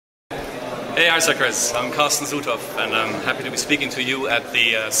Hey Aiesecers, I'm Carsten Sudhoff and I'm happy to be speaking to you at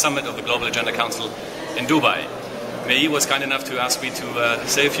the summit of the Global Agenda Council in Dubai. Mei was kind enough to ask me to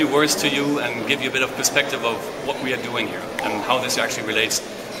say a few words to you and give you a bit of perspective of what we are doing here and how this actually relates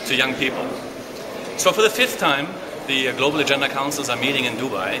to young people. So for the fifth time, the Global Agenda Councils are meeting in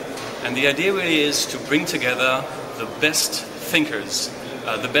Dubai, and the idea really is to bring together the best thinkers,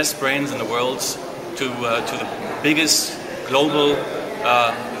 the best brains in the world to the biggest global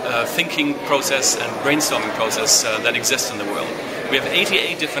thinking process and brainstorming process that exists in the world. We have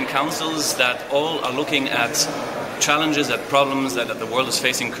 88 different councils that all are looking at challenges, at problems that the world is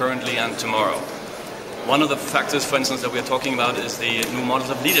facing currently and tomorrow. One of the factors, for instance, that we are talking about is the new models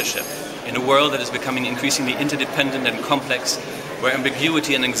of leadership. In a world that is becoming increasingly interdependent and complex, where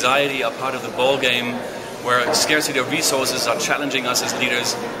ambiguity and anxiety are part of the ball game, where scarcity of resources are challenging us as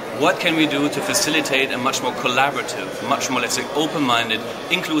leaders, what can we do to facilitate a much more collaborative, much more, let's say, open-minded,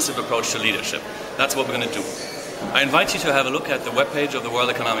 inclusive approach to leadership? That's what we're going to do. I invite you to have a look at the webpage of the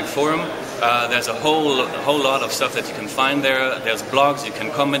World Economic Forum. There's a whole lot of stuff that you can find there. There's blogs, you can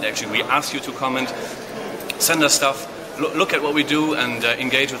comment. Actually, we ask you to comment. Send us stuff. Look at what we do and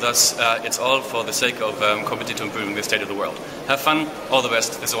engage with us. It's all for the sake of committing to improving the state of the world. Have fun. All the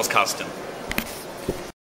best. This was Carsten.